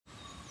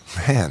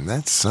Man,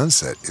 that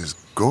sunset is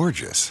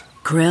gorgeous.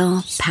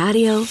 Grill,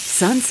 patio,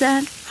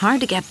 sunset.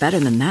 Hard to get better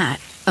than that.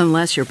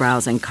 Unless you're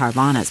browsing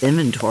Carvana's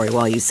inventory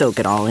while you soak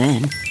it all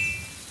in.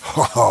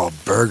 Oh,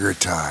 burger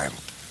time.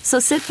 So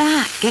sit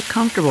back, get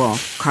comfortable.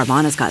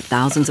 Carvana's got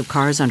thousands of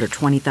cars under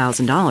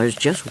 $20,000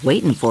 just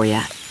waiting for you.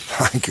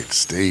 I could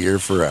stay here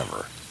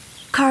forever.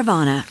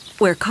 Carvana,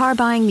 where car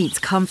buying meets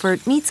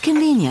comfort meets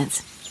convenience.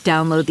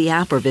 Download the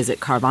app or visit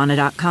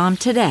Carvana.com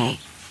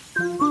today.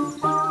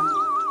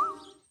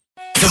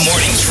 The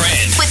Morning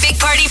Trend With Big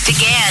Party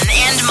began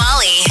and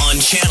Molly. on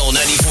Channel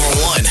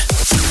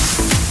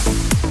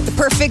 94.1. The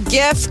perfect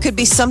gift could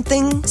be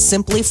something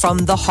simply from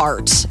the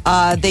heart.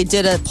 They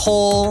did a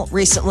poll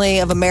recently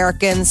of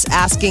Americans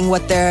asking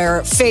what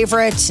their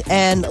favorite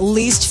and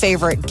least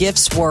favorite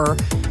gifts were.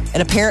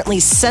 And apparently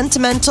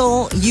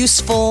sentimental,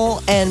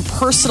 useful, and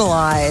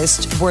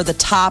personalized were the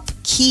top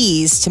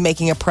keys to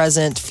making a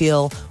present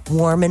feel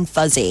warm and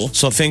fuzzy.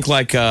 So think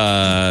like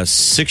a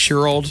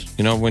 6-year-old,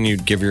 when you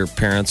give your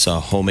parents a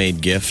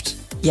homemade gift.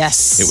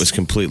 Yes. It was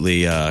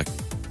completely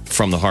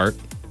from the heart.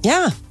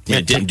 Yeah.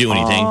 It didn't do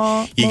anything.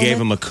 You gave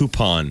them a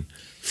coupon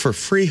for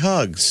free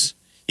hugs.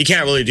 You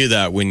can't really do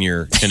that when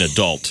you're an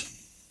adult.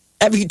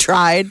 Have you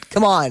tried?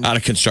 Come on. Out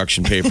of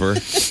construction paper.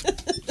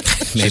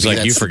 She's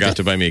like, you forgot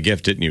to buy me a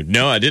gift, didn't you?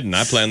 No, I didn't.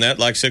 I planned that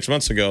like 6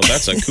 months ago.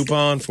 That's a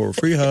coupon for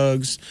free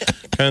hugs,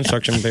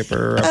 construction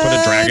paper. I put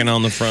a dragon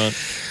on the front.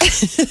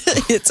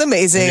 It's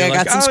amazing. I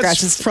got some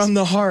scratches. It's from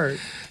the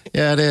heart.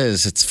 Yeah, it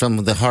is. It's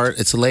from the heart.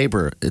 It's a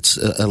labor. It's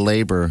a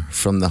labor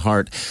from the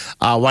heart.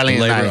 Wiley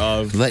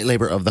and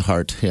labor of the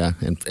heart. Yeah,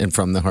 and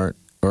from the heart.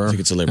 Or, I think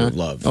it's a labor of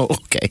love. Oh,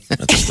 okay.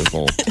 That's the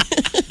whole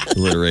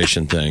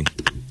alliteration thing.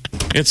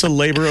 It's a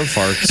labor of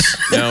farts.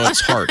 No,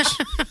 it's heart.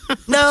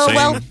 No, Same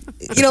well,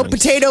 difference.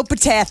 potato.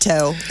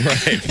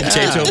 Right.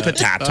 Potato.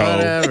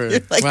 Whatever.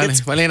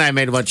 Like Wiley and I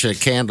made a bunch of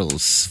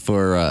candles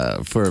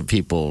for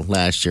people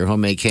last year.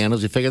 Homemade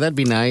candles. You figure that'd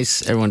be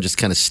nice. Everyone just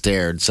kind of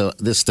stared. So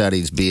this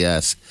study's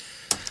BS.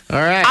 All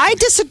right. I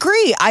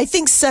disagree. I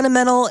think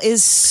sentimental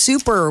is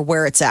super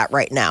where it's at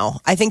right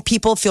now. I think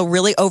people feel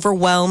really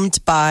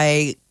overwhelmed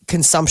by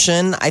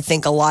consumption. I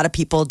think a lot of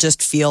people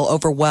just feel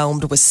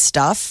overwhelmed with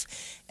stuff.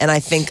 And I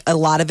think a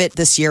lot of it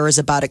this year is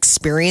about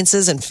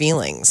experiences and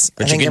feelings.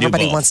 But I think you can do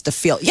everybody both. wants to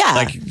feel, yeah.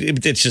 Like,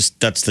 it's just,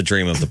 that's the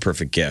dream of the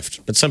perfect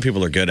gift. But some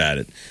people are good at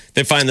it.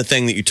 They find the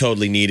thing that you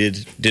totally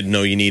needed, didn't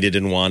know you needed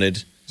and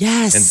wanted.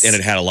 Yes. And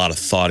it had a lot of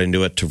thought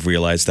into it to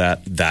realize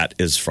that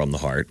is from the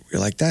heart.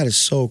 You're like, that is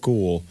so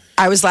cool.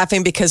 I was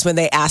laughing because when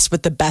they asked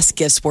what the best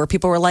gifts were,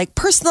 people were like,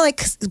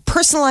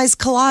 personalized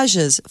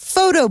collages,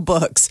 photo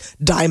books,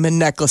 diamond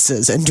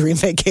necklaces, and dream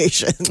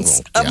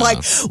vacations. I'm like,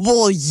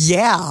 well,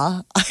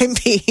 yeah. I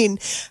mean,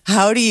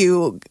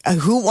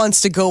 who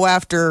wants to go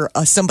after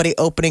somebody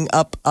opening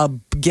up a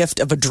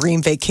gift of a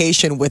dream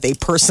vacation with a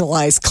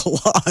personalized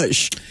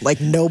collage? Like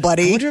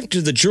nobody. I wonder if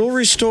do the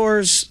jewelry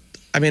stores,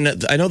 I mean,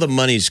 I know the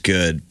money's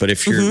good, but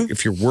if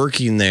you're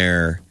working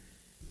there,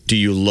 do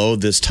you load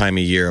this time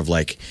of year of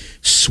like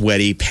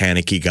sweaty,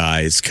 panicky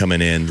guys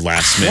coming in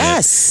last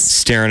minute,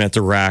 staring at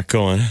the rack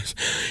going,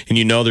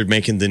 and they're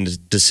making the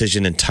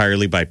decision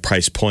entirely by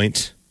price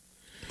point?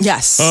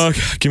 Yes. Oh,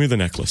 give me the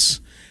necklace.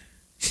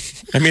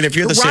 I mean, if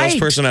you're the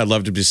salesperson, I'd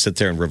love to just sit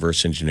there and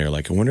reverse engineer.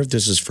 Like, I wonder if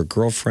this is for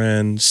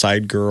girlfriend,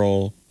 side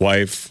girl,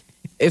 wife.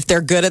 If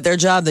they're good at their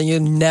job, then you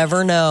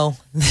never know.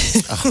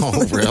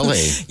 Oh,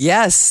 really?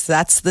 Yes,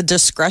 that's the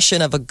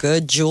discretion of a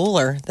good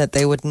jeweler that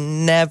they would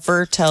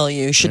never tell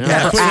you. You should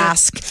never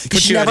ask. You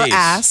should never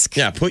ask.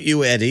 Yeah, put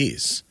you at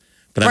ease.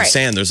 But I'm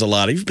saying there's a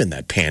lot of, you've been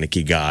that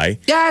panicky guy.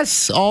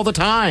 Yes, all the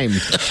time.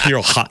 You're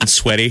all hot and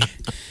sweaty.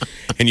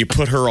 And you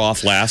put her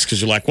off last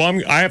because you're like,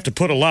 well, I have to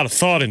put a lot of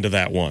thought into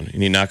that one.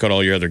 And you knock out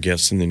all your other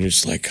gifts. And then you're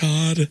just like,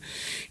 God,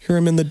 here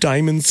I'm in the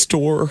diamond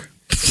store.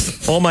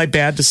 All my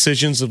bad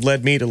decisions have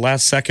led me to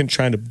last second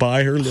trying to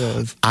buy her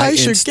love. I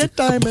should get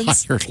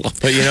diamonds.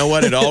 But you know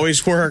what? It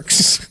always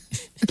works.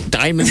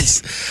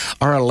 Diamonds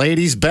are a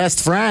lady's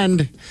best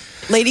friend.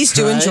 Ladies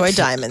do enjoy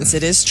diamonds.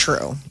 It is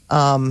true.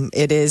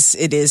 It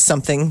is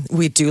something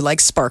we do,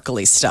 like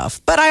sparkly stuff.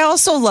 But I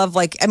also love,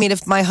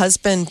 if my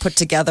husband put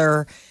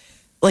together,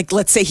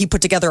 let's say he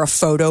put together a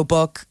photo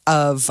book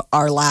of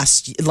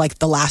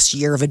the last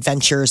year of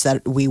adventures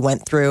that we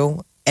went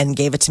through and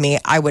gave it to me,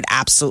 I would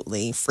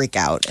absolutely freak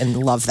out and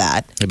love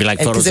that. It'd be like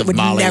photos of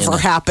Molly. Because it would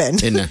never happen.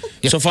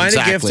 So find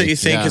a gift that you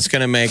think is going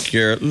to make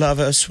your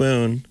lover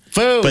swoon.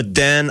 Food. But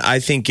then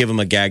I think give them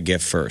a gag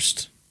gift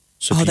first.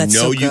 So if that's you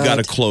so got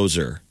a good.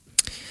 closer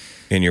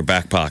in your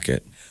back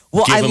pocket,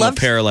 Well, give I them love a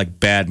pair of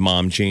bad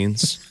mom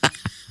jeans.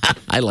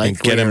 I like and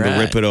get them to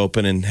rip it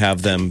open and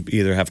have them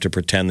either have to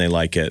pretend they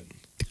like it.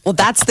 Well,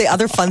 that's the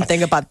other fun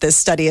thing about this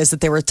study is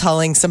that they were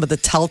telling some of the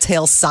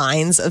telltale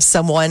signs of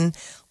someone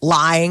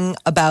lying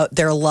about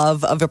their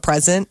love of a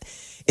present.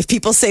 If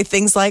people say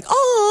things like,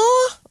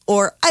 "Oh,"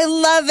 or "I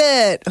love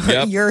it,"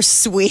 or "You're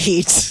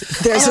sweet,"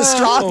 there's a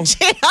strong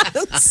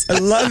chance. I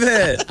love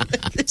it.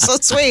 You're so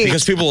sweet.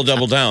 Because people will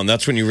double down.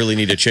 That's when you really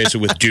need to chase it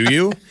with, do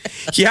you?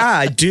 Yeah,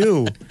 I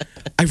do.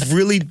 I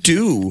really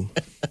do.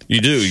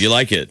 You do. You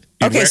like it.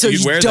 Okay, so you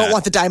wear don't that.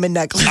 want the diamond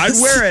necklace.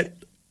 I'd wear it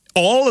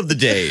all of the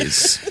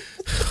days.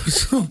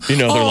 You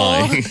know they're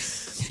lying.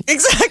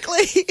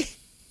 Exactly.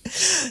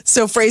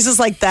 So phrases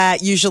like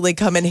that usually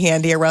come in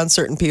handy around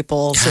certain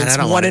people, since I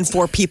don't 1 want in it.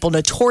 4 people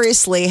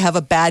notoriously have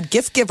a bad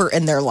gift giver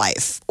in their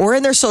life or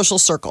in their social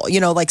circle.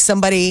 You know, like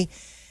somebody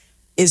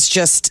is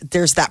just,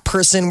 there's that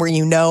person where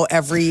you know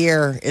every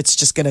year it's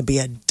just going to be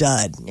a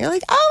dud. You're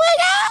like, oh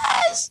my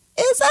gosh,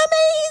 it's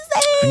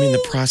amazing. I mean,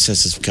 the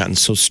process has gotten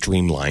so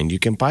streamlined. You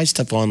can buy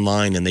stuff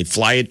online and they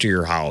fly it to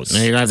your house.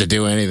 You don't have to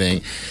do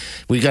anything.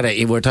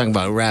 We're talking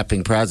about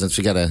wrapping presents.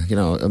 We got a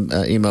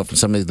email from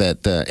somebody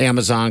that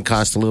Amazon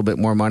costs a little bit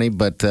more money,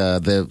 but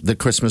the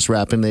Christmas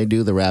wrapping they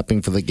do, the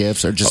wrapping for the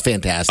gifts, are just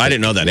fantastic. I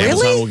didn't know that.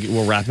 Really? Amazon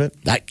will wrap it?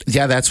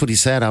 Yeah, that's what he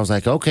said. I was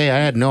like, okay, I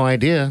had no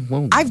idea.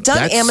 Well, I've done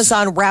that's-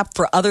 Amazon wrap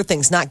for other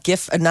things, not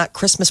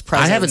Christmas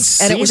presents.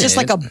 haven't and it was seen just it.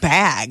 like a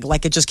bag,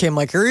 like it just came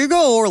like, here you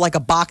go, or like a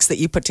box that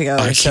you put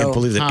together. I So- can't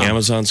believe that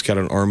Amazon's got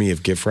an army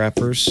of gift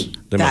wrappers.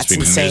 They must That's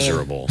be insane.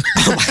 miserable.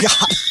 Oh my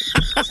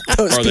god,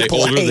 those Are they people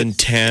older hate- than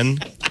 10?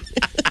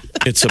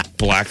 It's a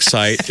black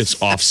site.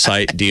 It's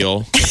off-site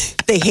deal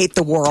They hate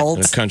the world.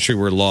 in a country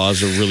where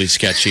laws are really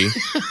sketchy.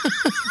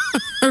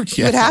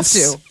 You would have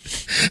to.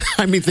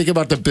 I mean, think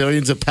about the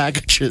billions of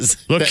packages.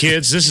 Look,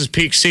 kids, this is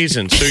peak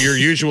season, so your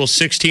usual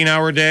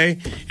 16-hour day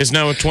is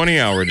now a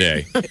 20-hour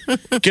day.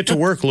 Get to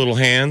work, little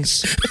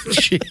hands.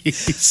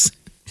 Jeez.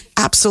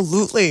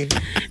 Absolutely.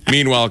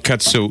 Meanwhile, it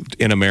cuts to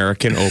an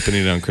American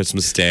opening it on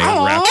Christmas Day.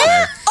 Wrapped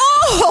by-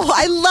 Oh,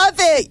 I love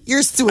it.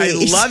 You're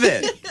sweet. I love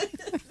it.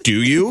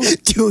 Do you?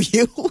 Do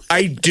you?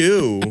 I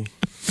do.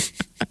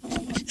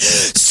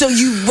 So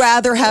you'd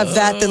rather have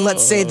that than,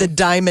 let's say, the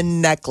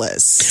diamond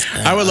necklace.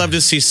 I would love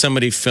to see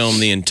somebody film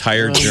the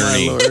entire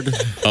journey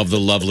of the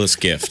loveless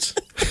gift.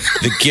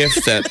 The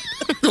gift that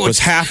was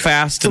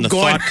half-assed in the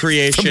thought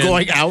creation. From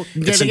going out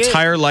and its getting it.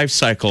 entire life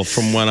cycle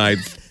from when I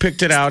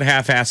picked it out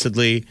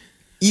half-assedly.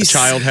 You A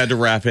child had to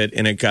wrap it,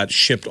 and it got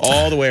shipped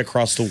all the way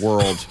across the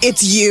world.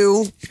 It's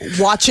you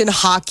watching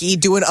hockey,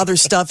 doing other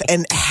stuff,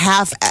 and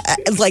half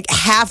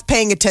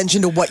paying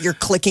attention to what you're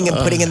clicking and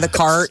putting in the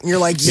cart. And you're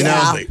like,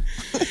 yeah, You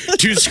know,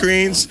 two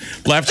screens,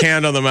 left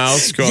hand on the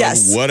mouse, going,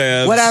 yes,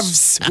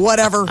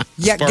 whatever.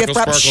 Yeah, Sparkle, gift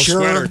wrap, sparkle,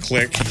 sure. sweater,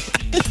 click.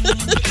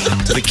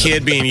 To the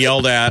kid being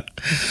yelled at.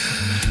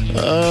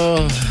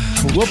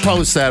 We'll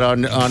post that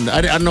on. I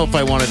don't know if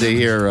I wanted to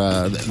hear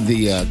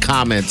the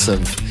comments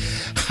of.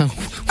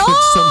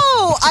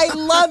 Oh, I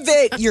love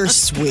it. You're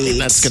sweet.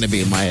 That's going to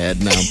be in my head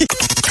now.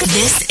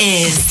 This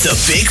is The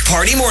Big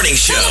Party Morning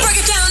Show. on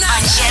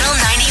Channel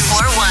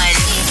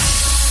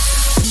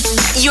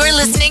 94.1. You're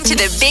listening to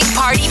the Big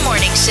Party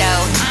Morning Show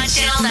on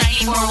Channel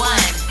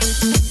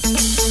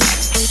 94.1.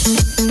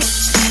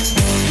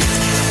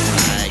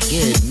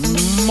 Good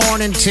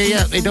morning to you.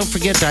 Hey, don't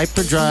forget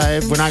diaper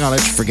drive. We're not going to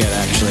let you forget,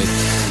 actually.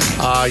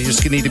 You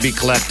just need to be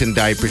collecting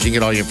diapers. You can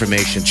get all your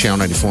information at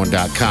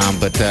channel94.com.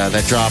 But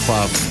that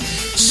drop-off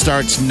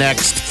starts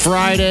next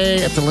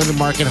Friday at the Linden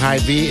Market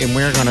Hy-Vee, and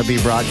we're going to be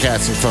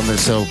broadcasting from there.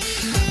 So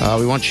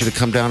we want you to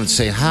come down and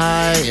say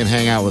hi and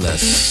hang out with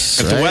us.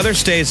 If the right? weather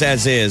stays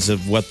as is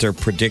of what they're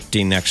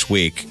predicting next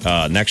week,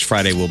 next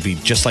Friday will be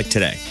just like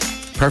today.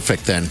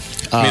 Perfect, then.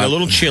 I mean, a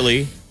little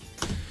chilly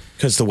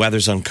because the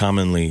weather's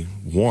uncommonly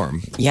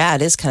warm. Yeah,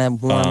 it is kind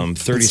of warm.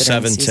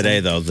 37 today,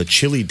 though. The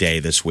chilly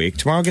day this week.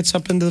 Tomorrow gets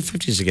up into the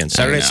 50s again.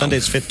 Saturday, know.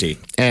 Sunday's 50.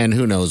 And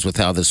who knows with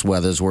how this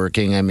weather's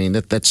working. I mean,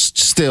 that's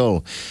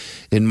still,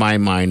 in my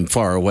mind,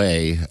 far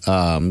away,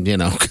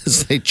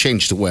 because they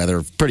changed the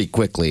weather pretty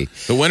quickly.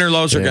 The winter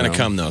lows are You going know. to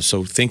come, though.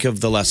 So think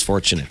of the less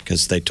fortunate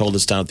because they told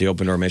us down at the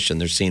Open Door Mission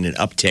they're seeing an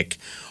uptick.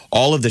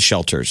 All of the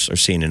shelters are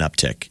seeing an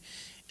uptick.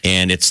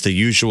 And it's the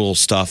usual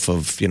stuff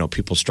of,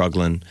 people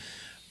struggling,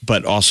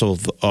 but also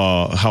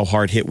how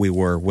hard hit we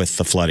were with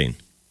the flooding.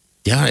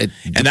 Yeah,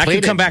 And that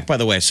could come back, by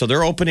the way. So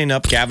they're opening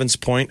up Gavin's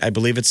Point. I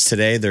believe it's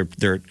today.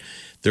 They're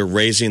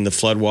raising the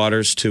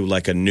floodwaters to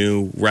like a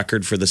new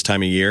record for this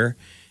time of year,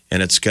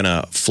 and it's going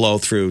to flow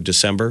through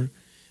December.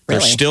 They're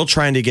Really? still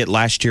trying to get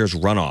last year's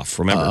runoff.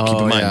 Remember, keep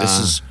in mind this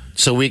is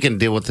so we can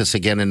deal with this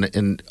again I this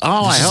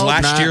is hope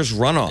last not. year's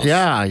runoff.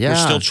 Yeah. We're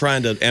still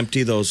trying to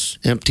empty those.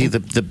 Empty the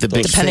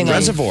big Depending on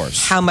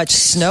reservoirs. how much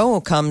snow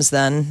comes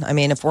then. I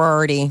mean, if we're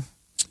already...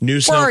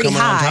 New snow already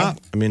coming high. on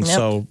top. I mean, Yep.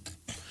 so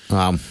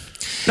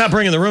not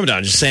bringing the room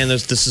down. Just saying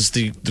this is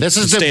the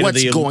state what's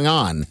of the going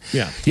on.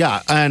 Yeah.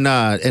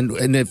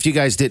 And if you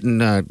guys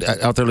didn't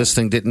out there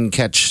listening didn't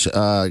catch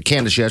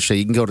Candace yesterday,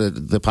 you can go to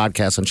the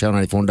podcast on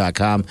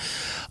channel94.com.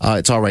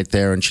 It's all right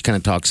there, and she kind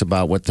of talks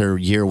about what their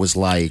year was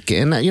like,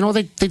 and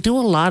they do a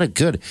lot of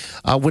good.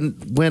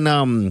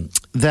 When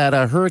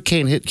that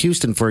hurricane hit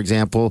Houston, for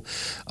example,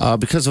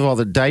 because of all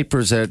the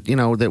diapers that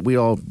that we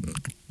all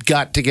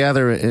got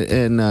together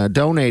and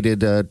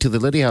donated to the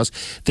Liddy House,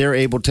 they're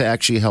able to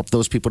actually help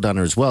those people down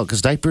there as well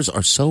because diapers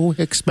are so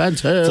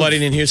expensive.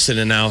 flooding in Houston,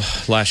 and now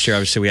last year,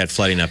 obviously, we had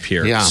flooding up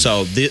here. Yeah.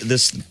 So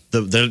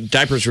the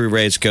diapers we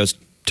raised goes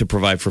to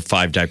provide for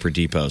 5 diaper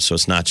depots. So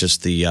it's not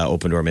just the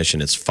open door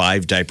mission. It's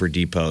 5 diaper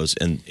depots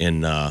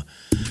in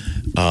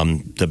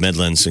the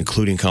Midlands,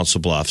 including Council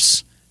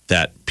Bluffs,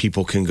 that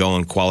people can go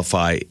and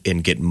qualify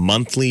and get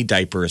monthly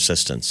diaper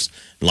assistance.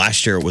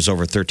 Last year, it was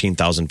over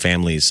 13,000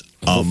 families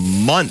a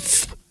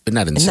month. Isn't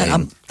that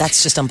insane?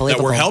 That's just That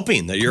unbelievable. we're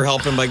helping, that you're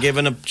helping by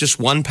giving up just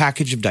one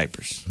package of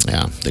diapers.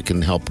 Yeah, they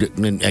can help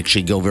and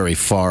actually go very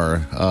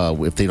far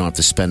if they don't have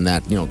to spend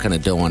that, kind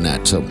of dough on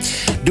that. So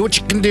do what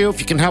you can do. If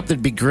you can help,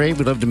 that'd be great.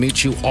 We'd love to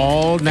meet you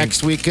all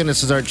next weekend.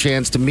 This is our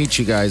chance to meet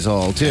you guys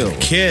all, too.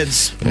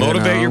 Kids,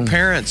 motivate know. your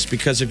parents,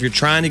 because if you're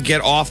trying to get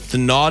off the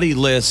naughty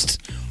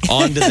list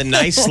onto the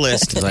nice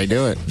list, As I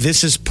do it.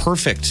 this is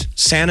perfect.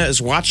 Santa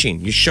is watching.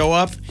 You show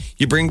up,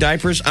 you bring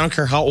diapers. I don't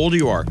care how old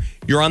you are.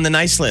 You're on the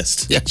nice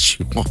list. Yes,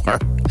 you are.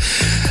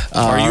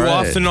 Are you right.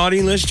 off the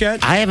naughty list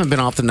yet? I haven't been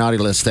off the naughty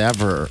list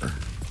ever.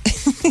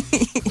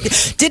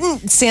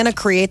 Didn't Santa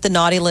create the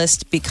naughty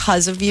list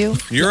because of you?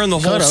 You're in the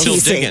hole still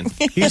Teasing.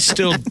 digging. He's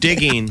still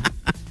digging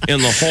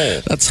in the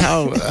hole. That's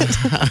how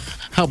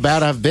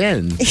bad I've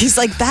been. He's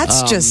like,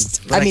 that's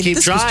just. But I keep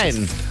this was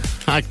trying.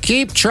 I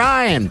keep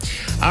trying.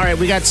 All right,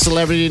 we got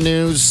celebrity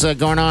news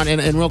going on.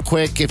 And real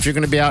quick, if you're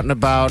going to be out and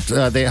about,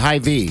 the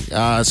Hy-Vee,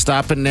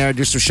 stop in there,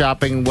 do some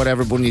shopping,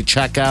 whatever. When you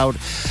check out,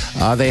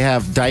 they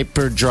have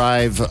diaper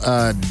drive.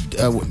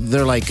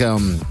 They're like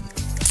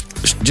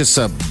just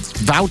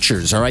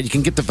vouchers, all right? You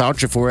can get the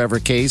voucher for whatever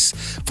case,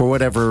 for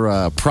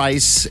whatever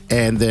price,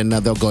 and then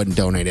they'll go ahead and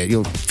donate it.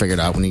 You'll figure it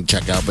out when you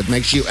check out, but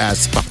make sure you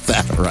ask about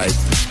that, all right?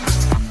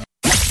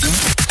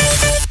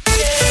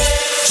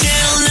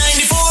 Channel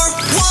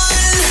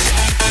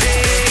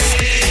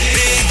 94.1.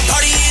 Big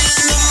Party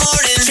in the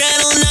morning.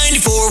 Channel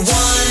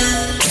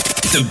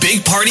 94.1. The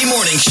Big Party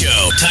Morning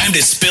Show. Time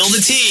to spill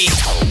the tea.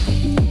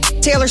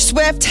 Taylor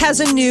Swift has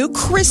a new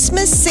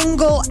Christmas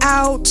single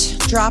out,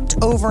 dropped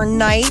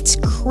overnight.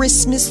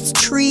 Christmas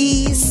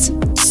trees,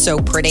 so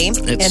pretty, and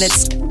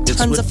it's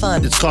tons of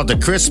fun. It's called the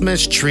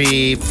Christmas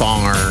Tree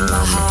Farm.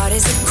 Heart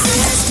is a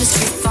Christmas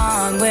tree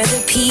farm where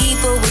the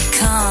people would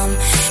come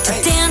to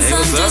dance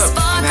under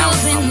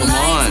sparkling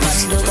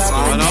lights, bundled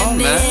up in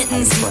their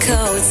mittens and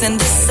coats, and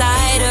the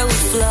cider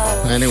would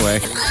flow. Anyway,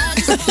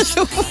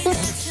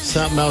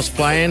 something else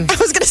playing. I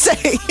was gonna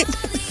say,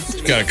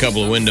 Got a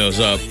couple of windows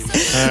up.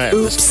 All right,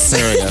 oops.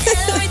 there we go.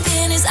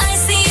 Everything is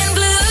icy and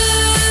blue,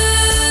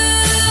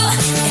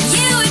 and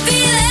you would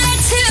be there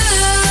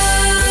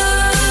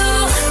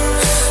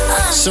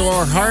too. So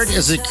our heart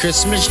is a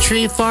Christmas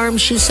tree farm,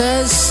 she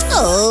says.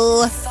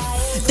 Oh,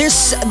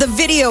 the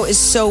video is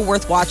so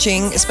worth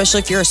watching, especially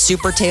if you're a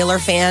super Taylor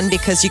fan,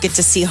 because you get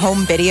to see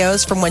home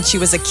videos from when she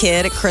was a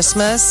kid at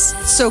Christmas.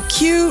 So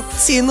cute,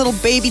 seeing little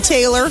baby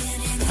Taylor. I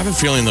have a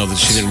feeling, though, that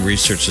she didn't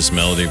research this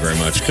melody very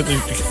much. I'm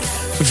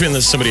feeling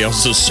this is somebody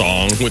else's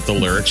song with the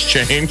lyrics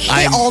changed.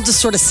 They all just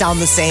sort of sound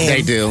the same.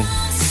 They do.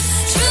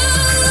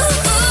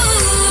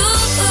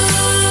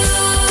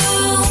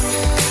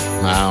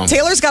 Wow.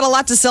 Taylor's got a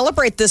lot to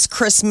celebrate this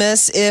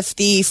Christmas. If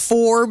the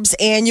Forbes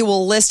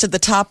annual list of the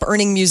top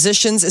earning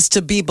musicians is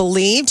to be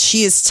believed,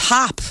 she is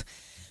top.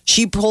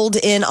 She pulled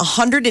in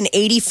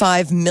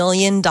 $185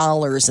 million in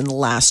the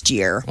last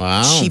year.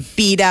 Wow. She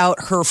beat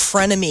out her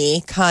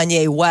frenemy,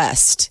 Kanye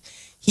West.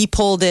 He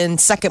pulled in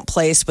second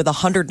place with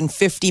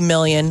 $150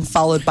 million,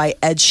 followed by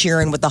Ed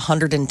Sheeran with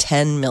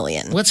 $110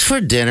 million. What's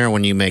for dinner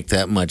when you make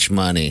that much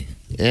money?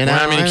 You know,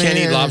 Well, I mean, you can't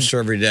eat lobster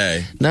every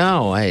day.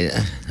 No,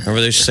 Remember,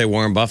 they used to say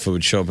Warren Buffett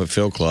would show up at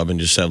Phil Club and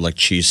just have like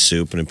cheese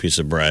soup and a piece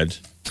of bread.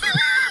 that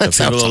People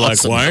sounds are like,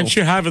 awesome, why though. aren't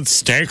you having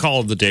steak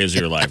all the days of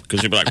your life?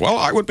 Because you'd be like, well,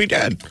 I would be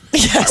dead.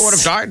 Yes. I would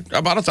have died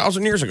about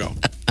 1,000 years ago.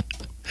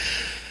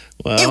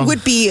 It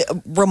would be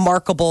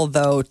remarkable,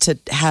 though, to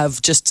have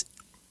just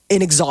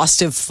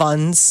inexhaustive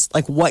funds,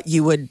 like what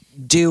you would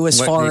do as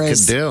What far you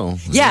as could do.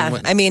 Yeah,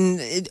 I mean,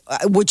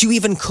 would you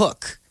even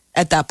cook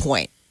at that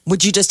point?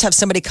 Would you just have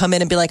somebody come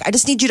in and be like, I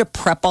just need you to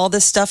prep all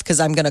this stuff because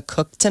I'm going to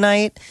cook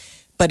tonight?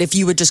 But if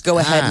you would just go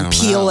ahead and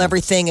don't peel know.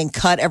 everything and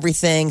cut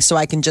everything so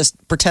I can just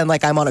pretend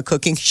like I'm on a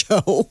cooking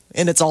show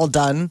and it's all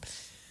done.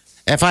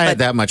 If I had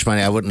that much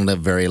money, I wouldn't live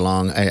very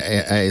long. I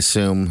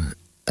assume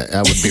I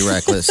would be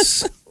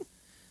reckless.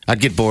 I'd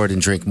get bored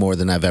and drink more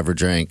than I've ever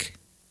drank.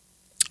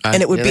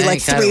 And it would be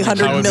like How would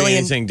 300 be million.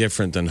 anything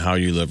different than how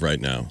you live right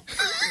now?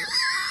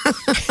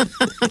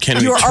 Can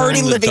we You're turn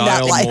already the living that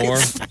dial life. more?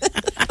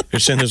 You're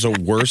saying there's a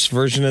worse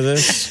version of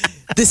this?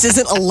 This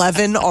isn't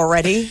 11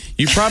 already.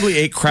 You probably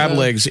ate crab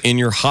legs in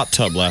your hot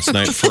tub last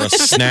night for a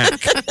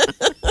snack.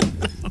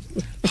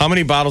 How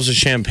many bottles of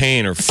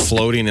champagne are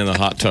floating in the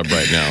hot tub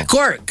right now?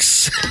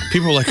 Corks.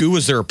 People are like, ooh,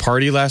 was there a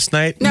party last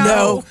night?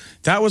 No.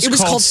 That was It was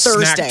called called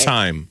snack Thursday.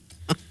 time.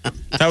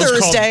 That was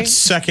Thursday. called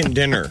second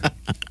dinner.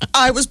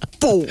 I was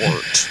bored.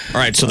 All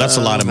right, so that's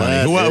a lot of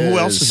money. Who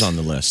else is on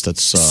the list?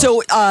 That's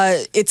So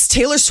it's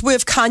Taylor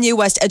Swift, Kanye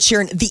West, Ed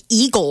Sheeran, the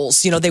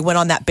Eagles. You know, they went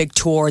on that big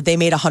tour. They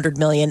made $100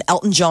 million.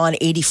 Elton John,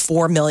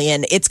 $84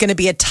 million. It's going to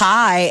be a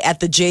tie at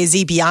the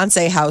Jay-Z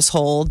Beyonce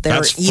household. They're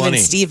That's even funny.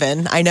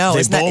 Steven. I know.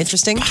 Isn't that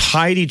interesting?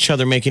 Hide each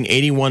other, making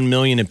 $81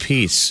 million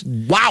apiece.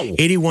 Wow.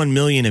 $81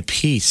 million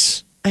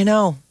apiece. I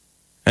know.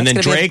 And then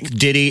That's gonna be Drake,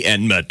 Diddy,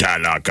 and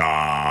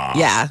Metallica.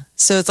 Yeah.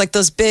 So it's like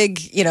those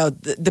big, you know,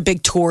 the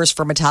big tours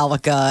for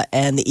Metallica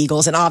and the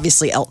Eagles, and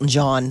obviously Elton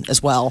John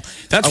as well.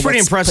 That's are pretty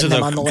what's impressive, putting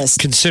them though, on the list.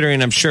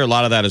 considering I'm sure a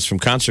lot of that is from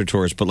concert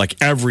tours, but like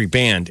every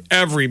band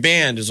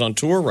is on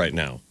tour right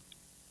now.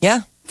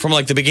 Yeah. From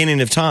like the beginning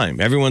of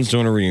time. Everyone's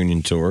doing a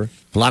reunion tour.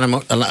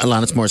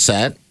 Alanis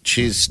Morissette,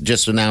 she's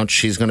just announced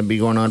she's going to be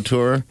going on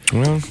tour.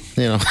 Well,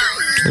 You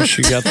know,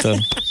 she got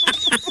the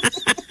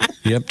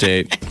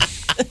update.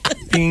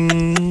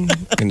 Bing.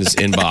 In his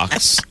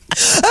inbox.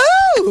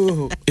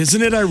 Oh,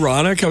 Isn't it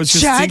ironic? I was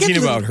just Jagged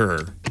thinking Little- about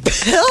her.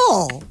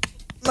 Bill.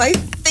 My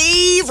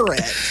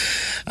favorite.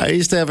 I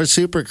used to have a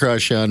super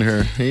crush on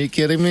her. Are you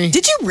kidding me?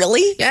 Did you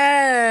really?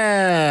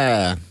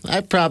 Yeah,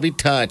 I probably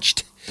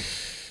touched.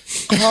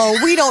 Oh,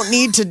 we don't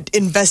need to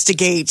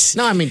investigate.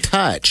 No, I mean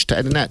touched.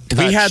 I did not touch.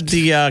 We had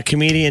the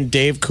comedian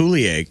Dave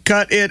Coulier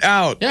cut it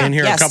out Yeah. in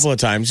here Yes. a couple of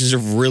times. He's a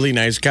really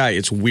nice guy.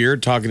 It's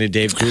weird talking to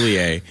Dave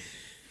Coulier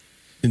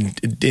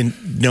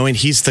and knowing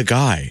he's the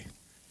guy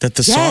that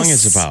the song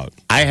is Yes. about.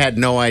 I had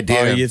no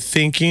idea. Are you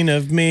thinking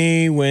of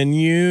me when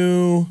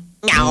you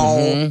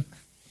No.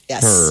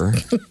 Yes. her?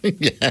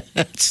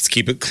 Let's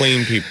keep it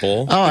clean,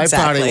 people. Oh, I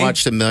Exactly. probably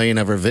watched a million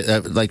of her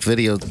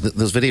videos,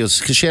 those videos,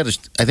 because she had,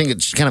 I think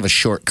it's kind of a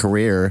short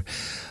career.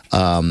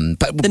 But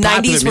The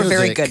 90s were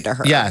very good to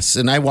her. Yes,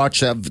 and I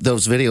watched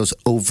those videos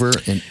over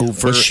and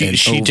over Well, she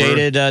over.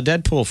 dated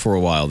Deadpool for a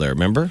while there,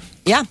 remember?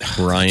 Yeah.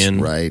 Brian.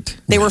 Right.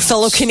 They were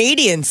fellow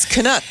Canadians,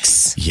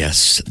 Canucks.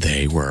 Yes,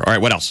 they were. All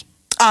right, what else?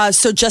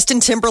 So Justin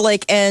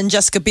Timberlake and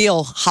Jessica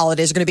Biel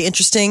holidays are going to be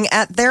interesting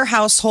at their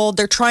household.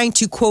 They're trying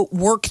to, quote,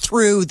 work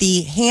through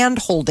the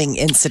hand-holding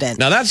incident.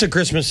 Now, that's a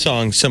Christmas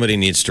song somebody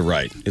needs to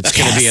write. It's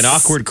going to be an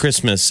Yes. awkward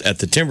Christmas at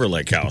the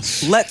Timberlake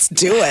house. Let's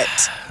do it.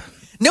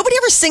 Nobody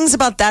ever sings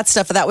about that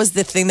stuff. That was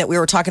the thing that we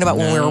were talking about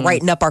when we were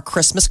writing up our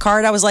Christmas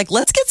card. I was like,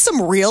 let's get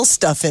some real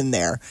stuff in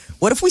there.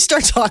 What if we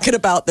start talking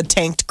about the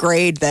tanked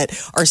grade that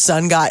our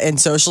son got in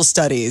social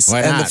studies? Why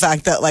and the not?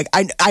 fact that, like,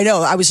 I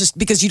know, I was just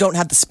because you don't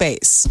have the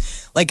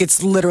space. Like,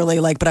 it's literally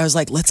like, but I was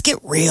like, let's get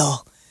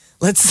real.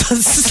 Let's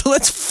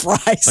fry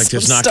Like, some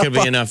there's not stuff going to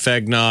be up. enough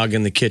eggnog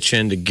in the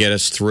kitchen to get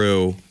us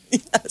through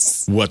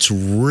Yes. what's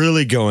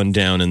really going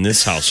down in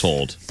this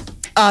household.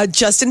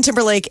 Justin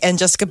Timberlake and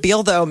Jessica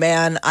Biel, though,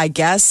 man, I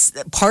guess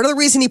part of the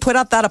reason he put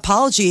out that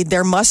apology,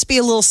 there must be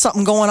a little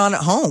something going on at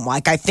home.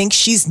 Like, I think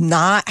she's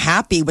not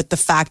happy with the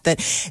fact that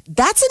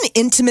that's an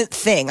intimate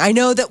thing. I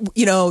know that,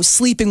 you know,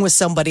 sleeping with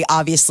somebody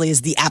obviously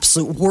is the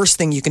absolute worst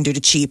thing you can do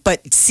to cheat,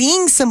 but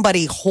seeing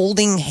somebody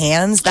holding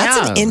hands,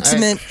 that's an Yeah,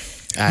 intimate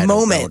I don't know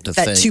moment what to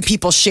that think. two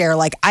people share.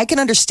 Like, I can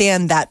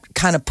understand that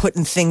kind of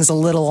putting things a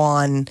little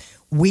on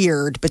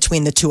weird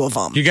between the two of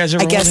them. Do you guys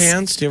ever I guess, hold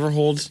hands? Do you ever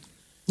hold?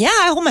 Yeah,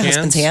 I hold my Hands?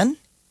 husband's hand.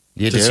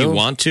 You Does do? he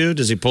want to?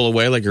 Does he pull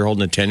away like you're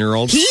holding a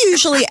 10-year-old? He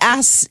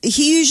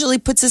usually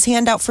puts his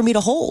hand out for me to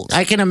hold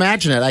I can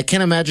imagine it. I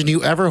can't imagine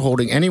you ever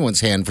holding anyone's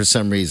hand for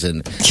some reason.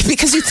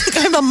 because you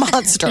think I'm a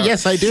monster.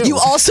 Yes, I do. You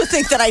also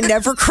think that I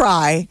never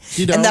cry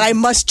You don't? and that I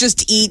must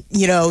just eat,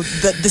 you know,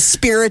 the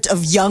spirit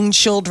of young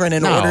children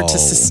in order No. to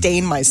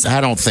sustain myself.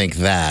 I don't think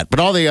that, but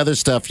all the other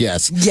stuff,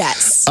 yes.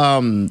 Yes.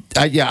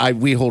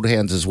 We hold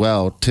hands as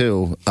well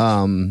too.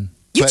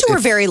 You but two are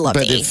if- very lovey.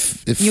 But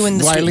if You and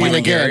the sweet Wileen Wileen.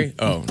 again, Gary?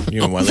 Oh,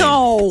 you and Wileen.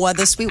 no,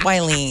 the sweet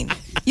Wileen.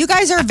 You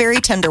guys are very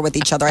tender with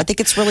each other. I think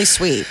it's really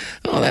sweet.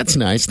 oh, that's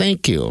nice.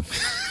 Thank you.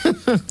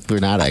 We're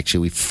not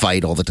actually. We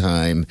fight all the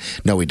time.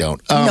 No, we don't.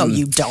 No,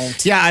 you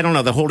don't. Yeah, I don't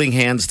know. The holding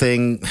hands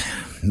thing,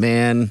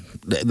 man,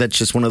 that's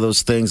just one of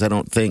those things I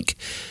don't think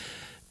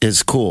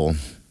is cool.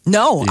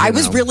 No, I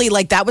was know. really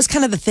like, that was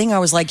kind of the thing. I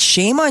was like,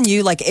 shame on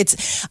you. Like,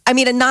 it's, I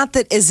mean, and not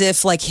that as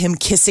if like him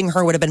kissing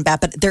her would have been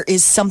bad, but there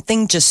is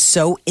something just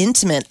so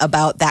intimate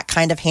about that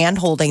kind of hand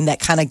holding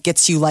that kind of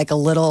gets you like a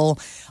little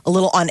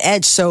on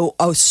edge. So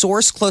a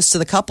source close to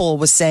the couple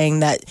was saying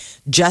that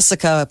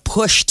Jessica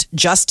pushed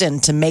Justin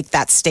to make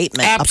that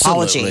statement,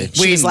 Absolutely. apology.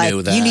 She We was like,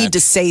 knew that. you need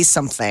to say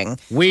something.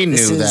 We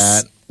This knew is-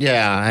 that.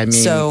 Yeah, I mean,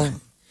 So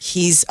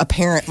he's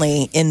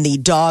apparently in the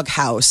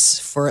doghouse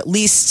for at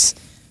least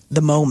the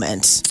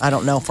moment. I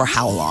don't know for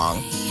how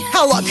long.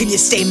 How long can you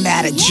stay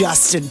mad at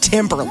Justin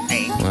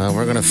Timberlake? well,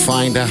 we're gonna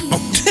find out.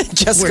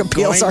 Jessica We're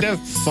Biel's going our to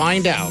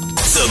find out.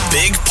 The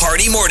Big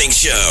Party Morning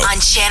Show. On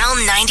Channel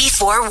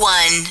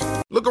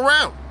 94.1. Look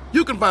around.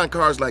 You can find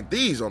cars like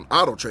these on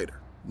AutoTrader.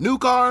 New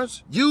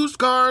cars, used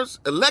cars,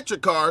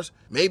 electric cars,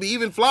 maybe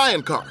even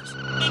flying cars.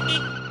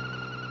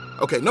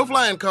 Okay, no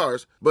flying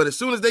cars, but as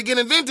soon as they get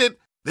invented,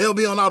 they'll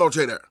be on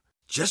AutoTrader.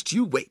 Just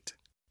you wait.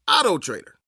 AutoTrader.